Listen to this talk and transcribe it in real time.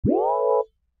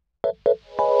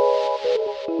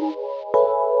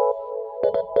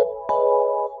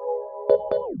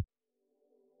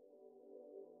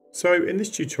So in this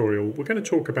tutorial we're going to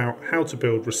talk about how to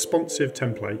build responsive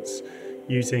templates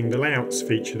using the Layouts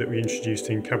feature that we introduced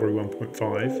in Cavalry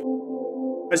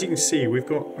 1.5. As you can see, we've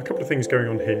got a couple of things going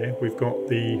on here. We've got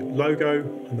the logo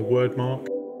and the word mark,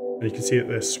 and you can see that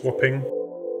they're swapping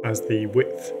as the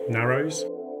width narrows.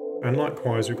 And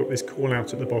likewise we've got this call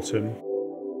out at the bottom.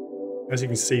 As you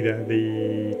can see there,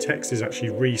 the text is actually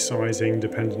resizing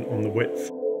dependent on the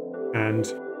width,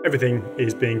 and everything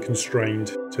is being constrained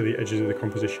to the edges of the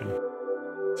composition.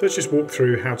 So let's just walk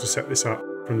through how to set this up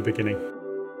from the beginning.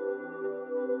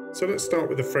 So let's start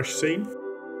with a fresh scene.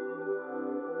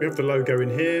 We have the logo in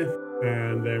here,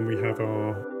 and then we have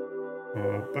our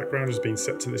background has been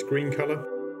set to this green colour.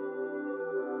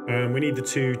 And we need the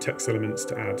two text elements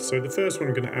to add. So the first one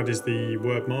I'm going to add is the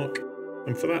word mark.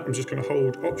 And for that I'm just going to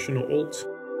hold Option or Alt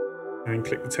and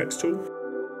click the text tool.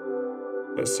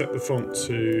 Let's set the font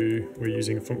to, we're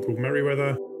using a font called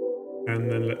Merriweather,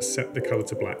 and then let's set the colour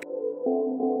to black.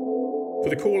 For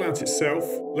the call out itself,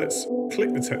 let's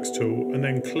click the text tool and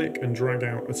then click and drag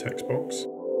out a text box.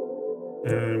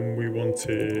 And we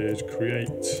wanted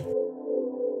create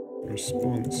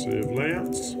responsive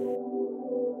layouts.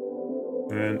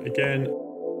 And again,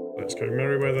 let's go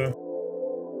Merriweather.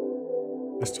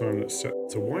 This time let's set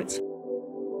to white.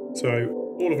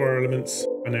 So all of our elements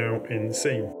are now in the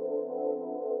scene.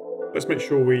 Let's make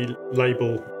sure we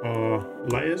label our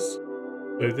layers.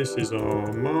 So this is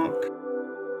our mark,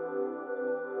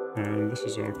 and this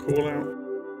is our call out.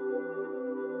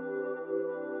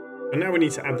 And now we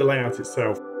need to add the layout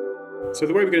itself. So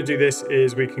the way we're going to do this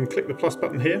is we can click the plus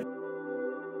button here.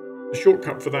 The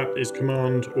shortcut for that is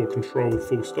Command or Control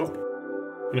full stop.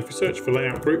 And if we search for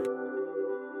layout group,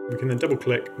 we can then double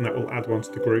click and that will add one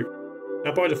to the group.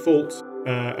 Now by default,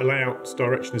 a layout's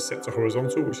direction is set to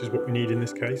horizontal, which is what we need in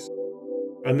this case.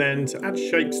 And then to add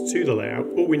shapes to the layout,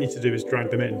 all we need to do is drag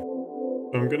them in.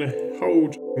 So I'm going to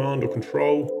hold Command or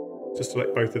Control to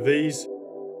select both of these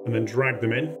and then drag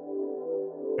them in.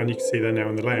 And you can see they're now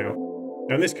in the layout.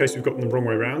 Now in this case we've got them the wrong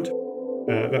way around.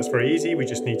 That's very easy, we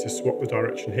just need to swap the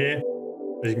direction here.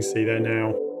 As you can see, they're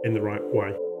now in the right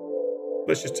way.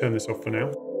 Let's just turn this off for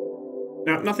now.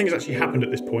 Now nothing has actually happened at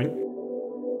this point.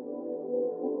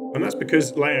 And that's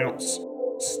because layouts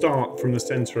start from the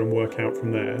centre and work out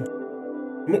from there.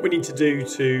 And what we need to do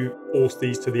to force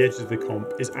these to the edges of the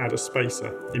comp is add a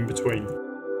spacer in between.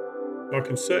 So I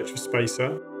can search for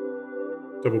spacer,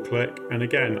 double click, and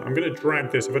again I'm going to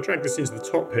drag this. If I drag this into the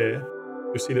top here,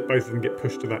 you'll see that both of them get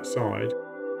pushed to that side.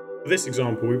 For this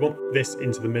example, we want this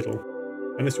into the middle,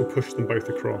 and this will push them both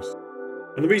across.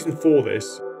 And the reason for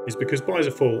this is because by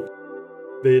default,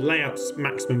 the layout's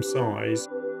maximum size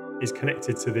is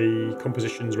connected to the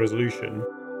composition's resolution,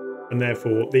 and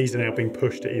therefore these are now being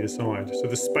pushed to either side. So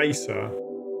the spacer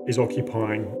is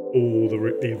occupying all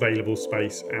the available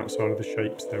space outside of the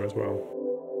shapes there as well.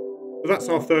 So that's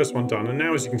our first one done, and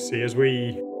now as you can see, as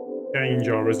we change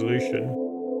our resolution,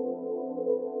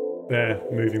 they're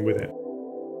moving with it.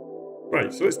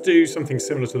 Right, so let's do something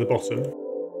similar to the bottom.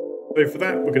 So for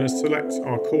that, we're going to select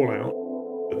our call out,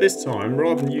 but this time,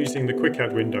 rather than using the quick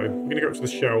add window, we're going to go up to the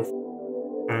shelf,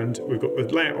 and we've got the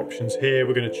layout options here.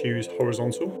 We're going to choose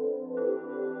horizontal.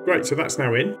 Great, so that's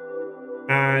now in.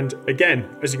 And again,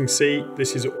 as you can see,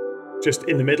 this is just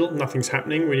in the middle, nothing's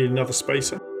happening. We need another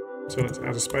spacer. So let's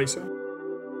add a spacer.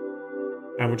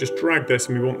 And we'll just drag this,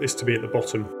 and we want this to be at the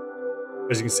bottom.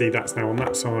 As you can see, that's now on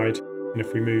that side, and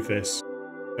if we move this,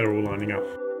 they're all lining up.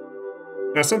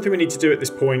 Now, something we need to do at this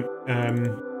point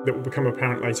that will become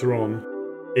apparent later on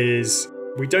is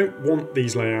we don't want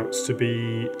these layouts to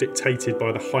be dictated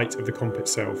by the height of the comp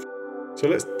itself. So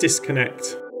let's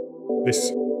disconnect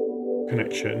this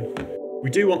connection. We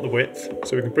do want the width,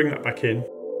 so we can bring that back in,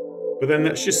 but then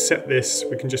let's just set this.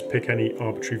 We can just pick any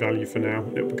arbitrary value for now.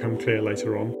 It'll become clear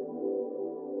later on.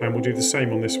 And we'll do the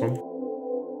same on this one.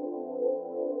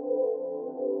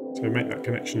 So make that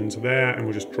connection into there, and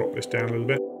we'll just drop this down a little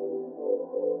bit.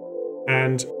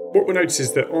 And what we'll notice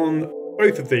is that on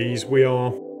both of these, we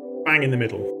are bang in the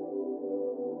middle.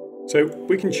 So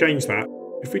we can change that.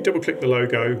 If we double click the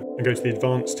logo and go to the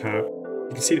Advanced tab, you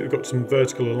can see that we've got some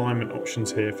vertical alignment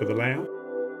options here for the layout.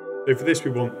 So for this,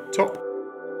 we want top.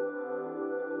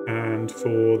 And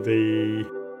for the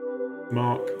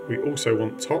mark, we also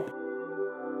want top.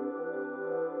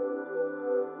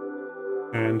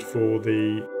 And for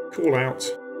the call out,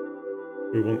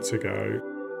 we want to go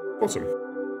bottom.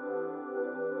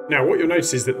 Now what you'll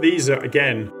notice is that these are,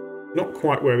 again, not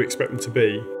quite where we expect them to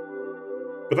be,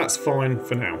 but that's fine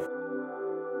for now.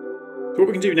 So what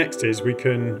we can do next is we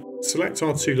can select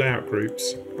our two layout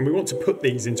groups, and we want to put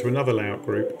these into another layout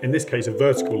group, in this case a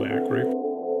vertical layout group.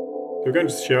 So we're going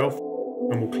to the shelf,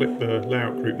 and we'll click the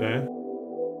layout group there.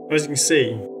 And as you can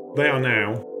see, they are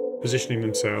now positioning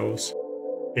themselves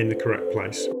in the correct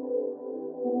place.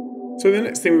 So the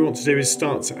next thing we want to do is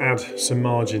start to add some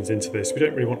margins into this. We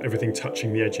don't really want everything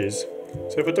touching the edges.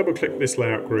 So if I double click this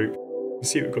layout group, you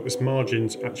see we've got this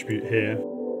margins attribute here.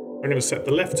 I'm going to set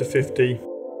the left to 50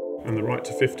 and the right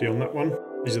to 50 on that one.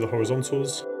 These are the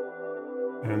horizontals,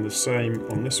 and the same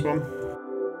on this one.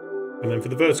 And then for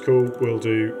the vertical, we'll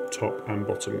do top and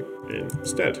bottom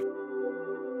instead.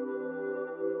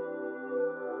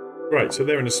 Right, so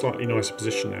they're in a slightly nicer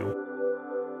position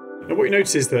now. Now what you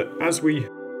notice is that as we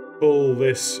pull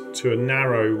this to a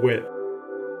narrow width,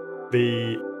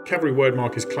 the Cavalry word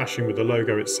mark is clashing with the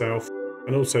logo itself,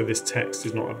 and also this text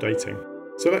is not updating.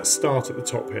 So let's start at the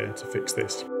top here to fix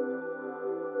this.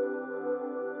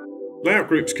 Layout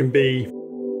groups can be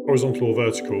horizontal or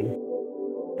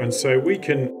vertical, and so we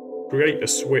can create a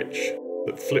switch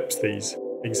that flips these.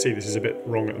 You can see this is a bit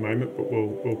wrong at the moment, but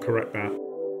we'll correct that.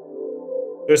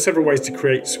 There are several ways to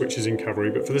create switches in Cavalry,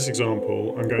 but for this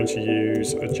example, I'm going to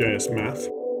use a Jsmath.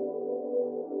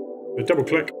 So double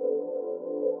click,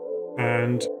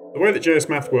 and the way that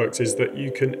Jsmath works is that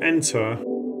you can enter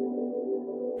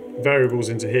variables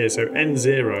into here. So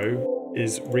N0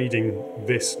 is reading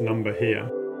this number here.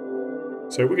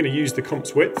 So we're going to use the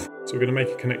comp's width, so we're going to make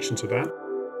a connection to that.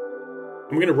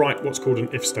 And we're going to write what's called an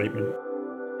if statement.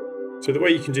 So the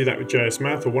way you can do that with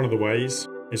Jsmath, or one of the ways,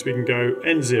 is we can go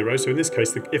N0, so in this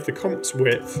case, if the comp's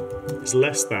width is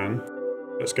less than,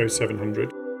 let's go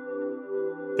 700,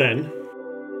 then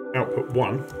output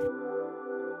 1,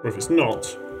 or if it's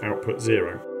not, output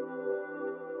 0.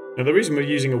 Now the reason we're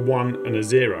using a 1 and a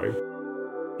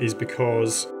 0 is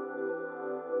because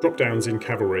drop-downs in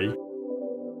Cavalry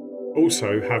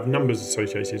also have numbers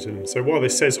associated to them. So while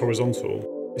this says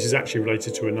horizontal, this is actually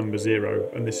related to a number 0,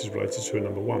 and this is related to a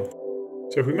number 1.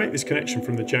 So if we make this connection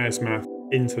from the Jsmath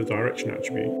into the direction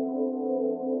attribute,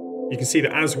 you can see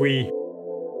that as we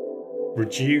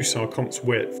reduce our comp's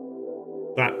width,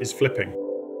 that is flipping.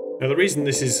 Now the reason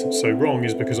this is so wrong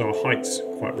is because our height's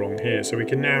quite wrong here. So we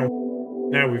can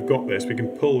now we've got this, we can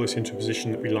pull this into a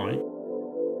position that we like.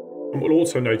 And what we'll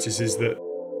also notice is that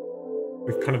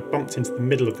we've kind of bumped into the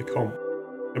middle of the comp,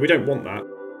 and we don't want that.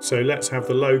 So let's have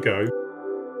the logo,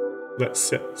 let's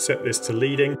set this to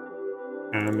leading,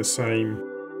 and the same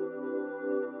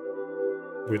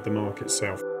with the mark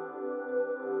itself.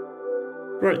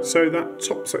 Right, so that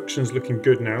top section's looking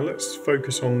good now. Let's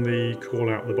focus on the call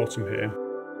out at the bottom here.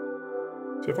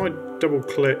 So if I double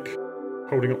click,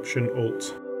 holding Option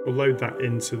Alt, we'll load that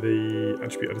into the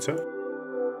attribute editor.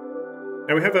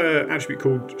 Now we have an attribute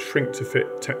called shrink to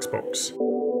fit text box.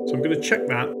 So I'm going to check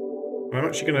that. I'm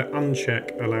actually going to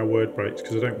uncheck allow word breaks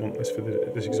because I don't want this for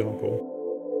this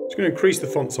example. Just going to increase the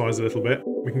font size a little bit.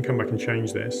 We can come back and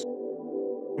change this.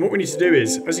 And what we need to do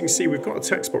is, as you can see, we've got a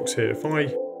text box here. If I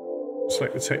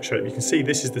select the text shape, you can see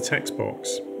this is the text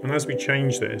box. And as we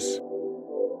change this,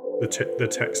 the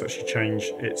text actually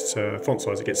change its font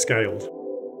size, it gets scaled.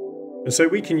 And so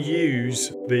we can use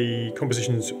the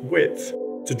composition's width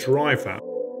to drive that.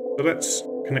 So let's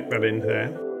connect that in there.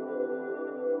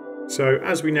 So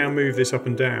as we now move this up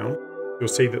and down, you'll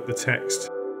see that the text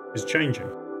is changing.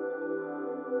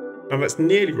 Now that's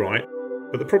nearly right,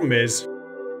 but the problem is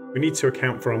we need to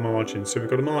account for our margin. So we've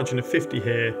got a margin of 50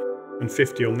 here and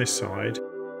 50 on this side,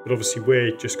 but obviously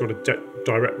we've just got a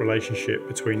direct relationship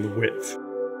between the width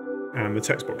and the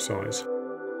text box size.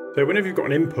 So whenever you've got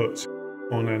an input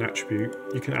on an attribute,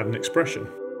 you can add an expression.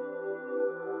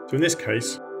 So in this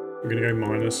case, we're going to go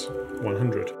minus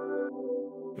 100,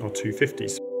 our two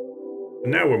 50s.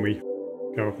 And now when we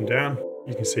go up and down,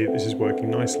 you can see that this is working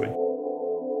nicely.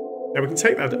 Now we can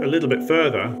take that a little bit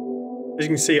further. As you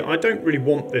can see, I don't really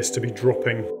want this to be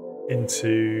dropping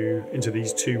into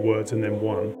these two words and then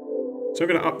one. So I'm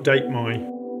going to update my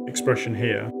expression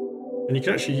here. And you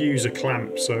can actually use a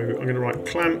clamp. So I'm going to write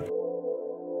clamp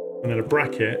and then a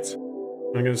bracket.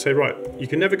 And I'm going to say, right, you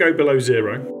can never go below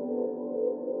 0.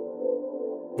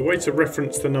 The way to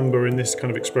reference the number in this kind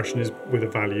of expression is with a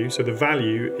value. So the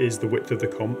value is the width of the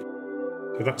comp.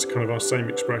 So that's kind of our same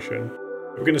expression.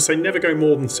 We're going to say never go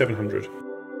more than 700.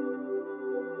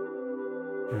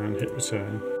 And hit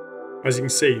return. As you can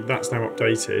see, that's now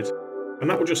updated. And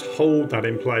that will just hold that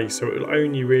in place. So it will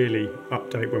only really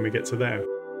update when we get to there.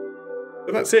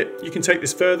 So that's it. You can take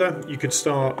this further. You could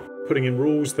start putting in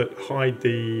rules that hide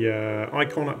the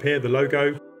icon up here, the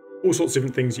logo. All sorts of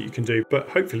different things that you can do, but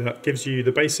hopefully that gives you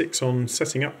the basics on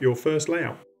setting up your first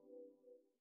layout.